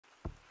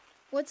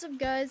What's up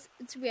guys,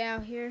 it's Meow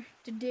here.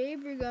 Today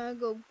we're gonna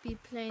go be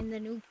playing the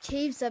new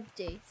Caves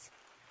updates.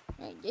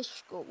 Alright,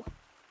 let's go.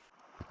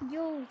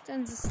 Yo,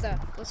 tons of stuff,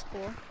 let's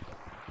go.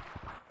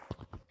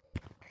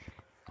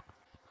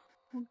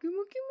 Monkey,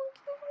 monkey,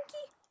 monkey,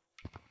 monkey.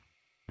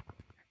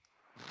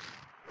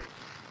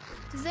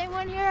 Does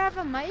anyone here have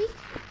a mic?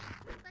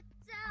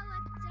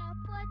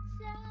 What's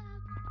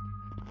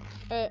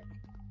up?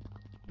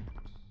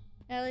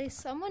 At least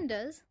someone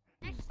does.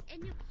 And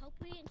you help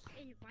me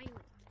in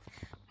violence.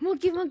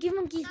 Monkey, monkey,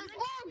 monkey.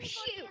 Oh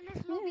shoot!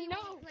 This will be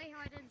no. Play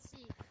hide and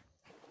seek.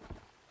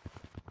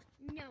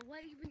 No,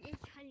 what even is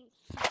hide and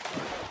seek?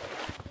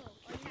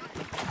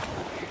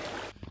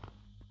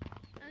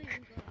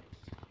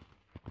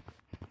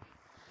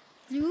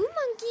 You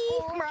monkey.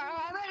 Oh,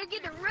 I better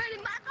get the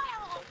running back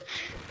off.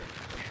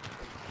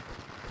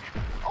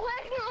 Oh,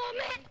 wait a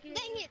minute!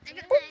 Dang it! I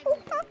got tagged.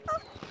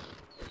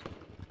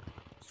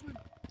 Swim.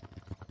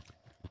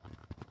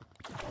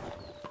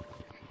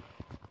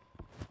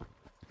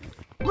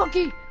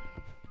 Monkey.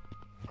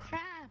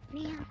 Crap,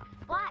 man.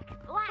 Black.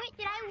 Wait,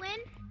 did I win?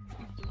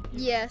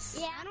 Yes.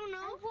 Yeah, I don't know.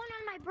 I won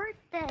on my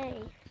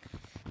birthday.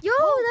 Yo,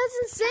 that's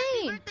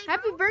insane.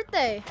 Happy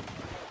birthday.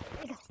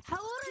 How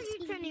old are you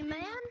turning,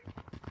 man?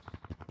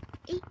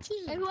 18.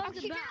 Hey, who has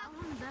the bat?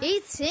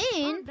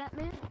 18?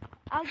 Batman.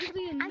 I'll give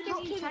you a I'm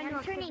just kidding.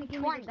 I'm turning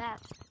 20.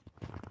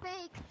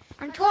 Fake.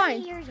 I'm 20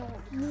 years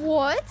old.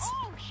 What?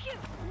 Oh, shoot.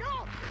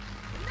 No,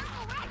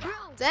 bro.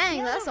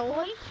 Dang, that's old.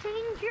 Voice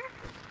changer?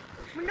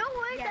 No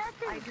way, Yes,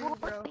 that's I a do, voice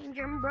bro.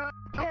 changer, bro.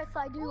 Yes,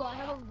 I do. I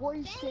have a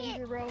voice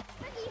changer, bro. Look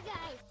at you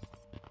guys.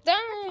 Dang. I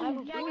have a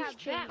voice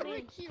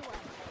changer.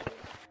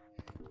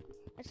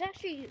 It's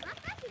actually... Oop.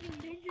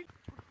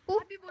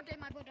 Happy birthday,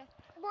 my brother.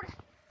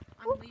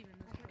 I'm leaving.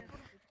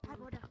 My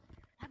brother.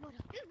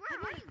 Dude, where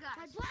are you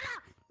guys?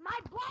 My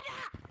brother!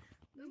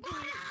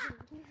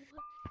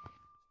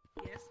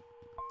 Yes.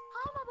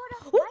 Oh, my brother.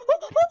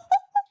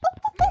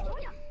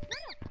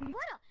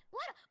 Brother.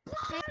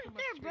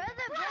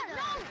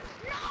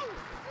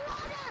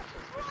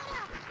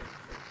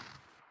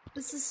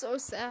 This is so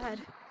sad.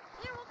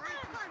 Here, what kind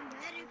of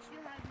cosmetics you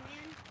have,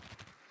 man?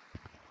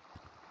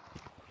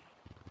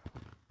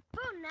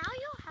 Bro, now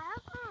you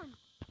have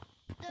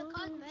the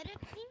cosmetic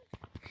thing.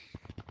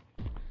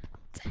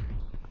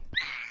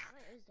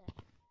 What is that?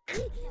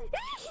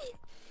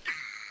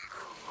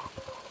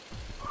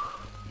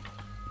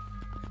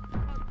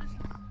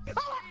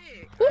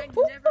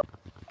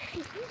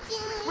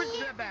 Where's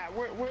the bat?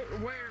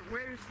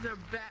 Where's the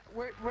bat?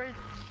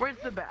 Where's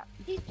the bat?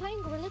 He's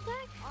playing Gorilla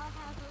Tag? I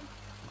have him.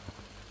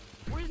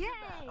 Where's Yay!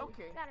 the bat?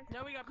 Okay. Got him.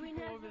 Now we got Green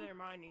people has over him. there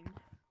mining.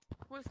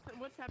 What's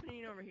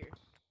happening over here?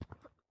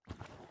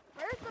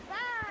 Where's the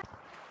bat?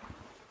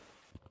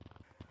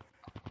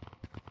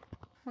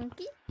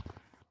 Monkey?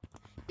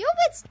 Yo,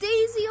 it's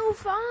Daisy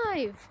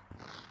 05.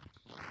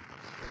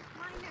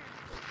 Miner.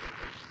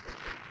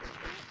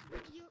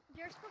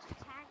 You're supposed to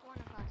tag one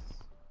of us.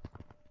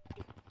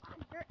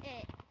 You're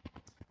it.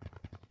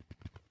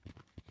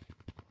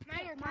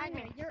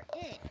 Miner, you're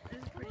it.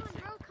 This is pretty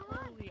sick. Bro, come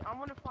on. Holy, I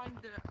wanna find.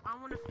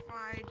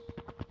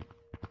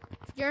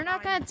 If you're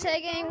not gonna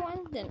tag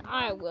anyone, then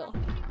I will.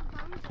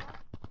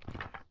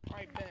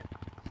 Alright, bet.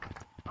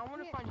 I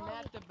wanna find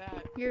Matt the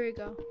bat. Here we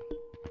go.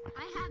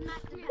 I have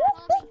Matt the bat.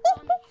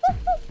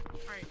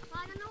 Alright.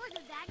 Well, I don't know what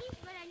the bag is,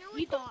 but I know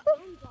You it's thought.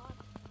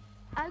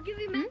 I'll give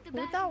you Matt the Who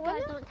bat. thought You what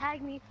guys now? don't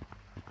tag me.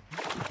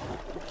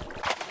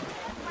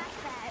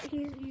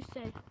 You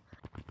said.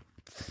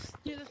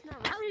 Yeah, that's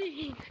not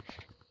right.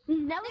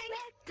 Never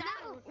back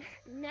down.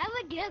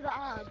 Never give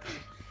up.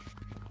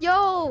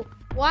 Yo,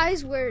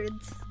 wise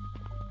words.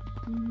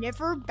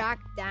 Never back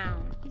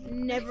down.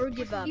 Never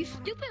give up. You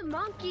stupid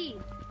monkey.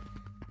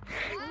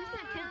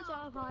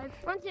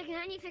 One second,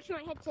 I need to fix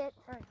my headset.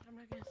 Alright, I'm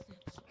not gonna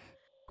snitch.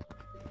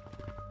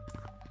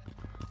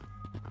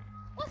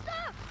 What's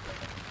up?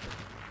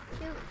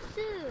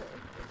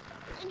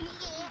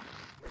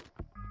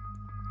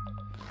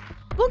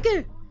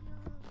 Monkey!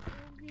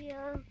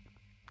 Yeah.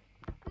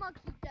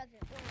 Monkey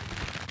doesn't work.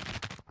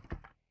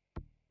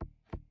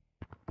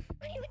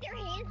 What do you with your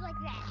hands like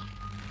that?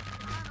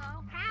 I don't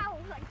know. How?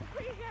 Like,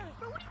 what is that?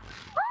 Bro, what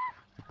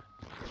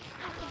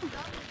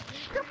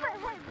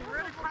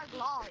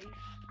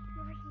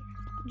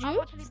I've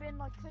Juke? actually been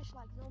like fish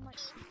like so much.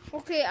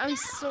 Okay, I'm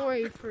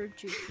sorry for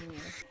juking you.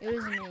 It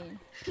was mean.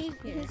 Here,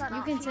 you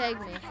can tag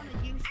me.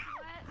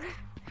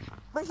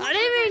 I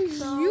didn't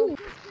even you.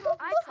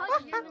 I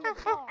touched you in the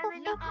fall. And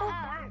then you go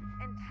back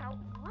and tell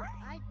what?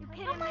 You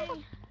kidding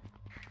me?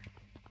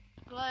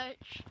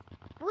 Glitch.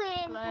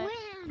 Win, Like-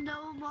 win.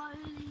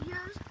 Nobody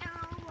else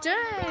ever.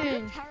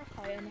 Dang.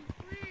 Terrifying.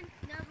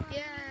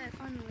 Yeah,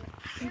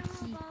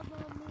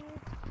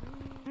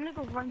 I'm gonna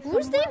go run.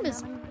 Whose somewhere name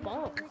is and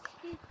Ball?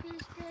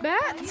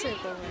 Bat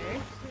took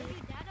away.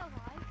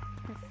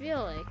 I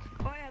feel like.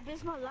 Oh yeah,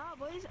 Bismillah,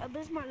 boys.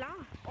 Bismillah.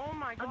 Oh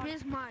my god.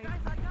 Bismillah. Guys,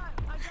 I got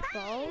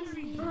Balls?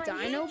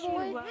 Dino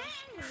Boy?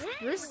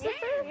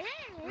 Christopher?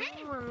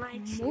 Anyone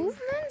likes you.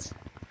 Movement?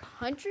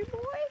 Country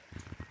Boy?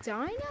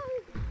 Dino?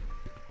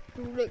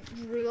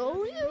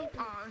 Really?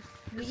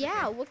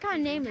 Yeah, what kind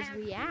of name is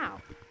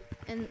Riao?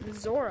 And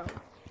Zoro.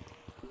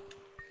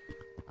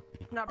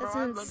 No, bro, That's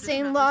I an love this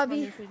insane map.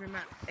 lobby. It's my favorite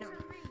map.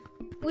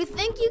 We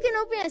think you can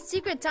open a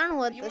secret tunnel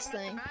with You this want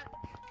thing. that?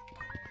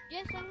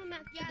 Yes, I'm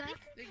at the back.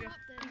 There you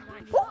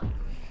go.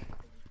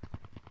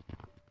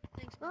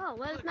 Oh,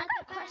 well, it's not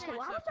the question.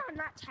 Why was I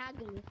not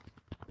tagging you?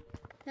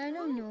 I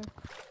don't know.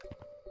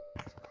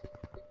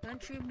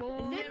 Country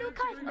boy. They do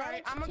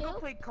cosmetics I'm gonna go too?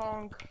 play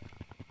Kong.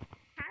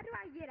 How do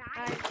I get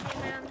Alright,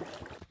 man.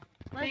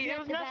 Let's See, get it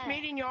was to nice bed.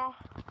 meeting y'all.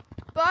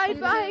 Bye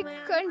bye,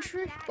 man.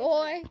 country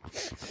boy.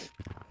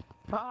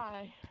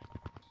 Bye.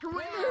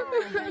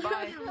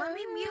 Bye. Let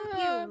me mute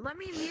you. Let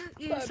me mute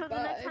you so the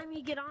next Bye-bye. time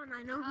you get on,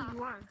 I know who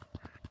you are.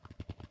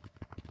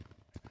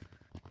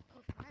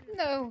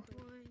 No,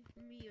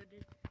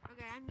 Muted.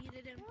 Okay, I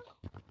muted him.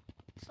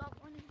 Stop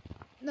running.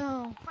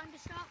 no. Find to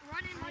stop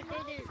running. I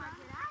did it.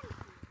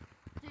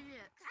 Did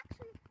it.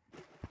 Actually.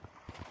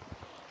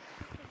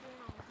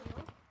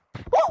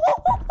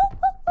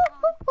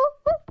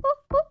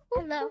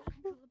 Hello.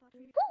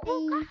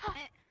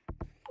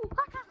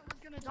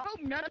 I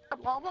hope none of the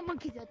lava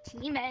monkeys are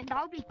team, and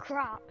that would be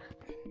crap.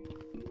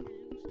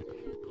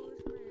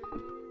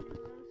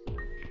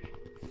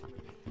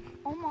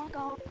 Oh my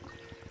god.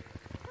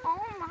 Oh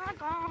my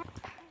god.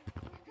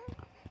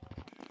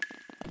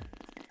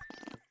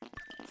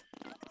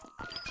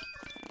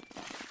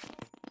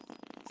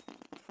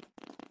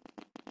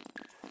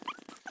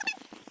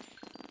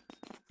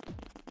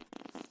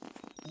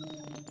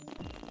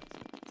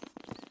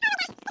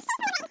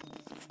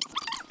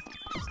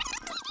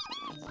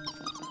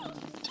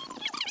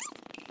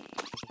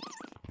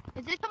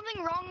 Is there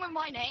something wrong with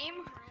my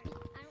name?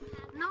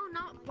 No,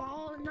 not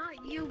ball,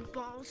 not you,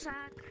 ball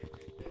sack.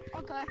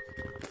 Okay.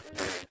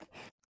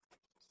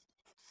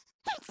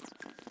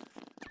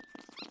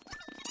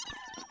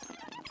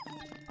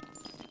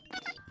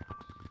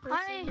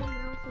 Hi.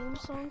 Theme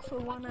song for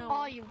 1 hour.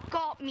 Oh, you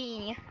got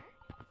me.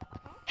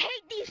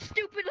 Hate these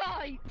stupid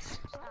lights.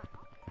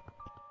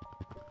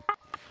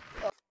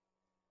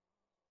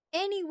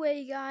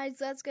 Anyway, guys,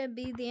 that's gonna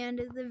be the end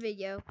of the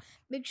video.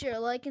 Make sure to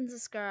like and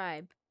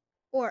subscribe,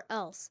 or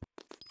else.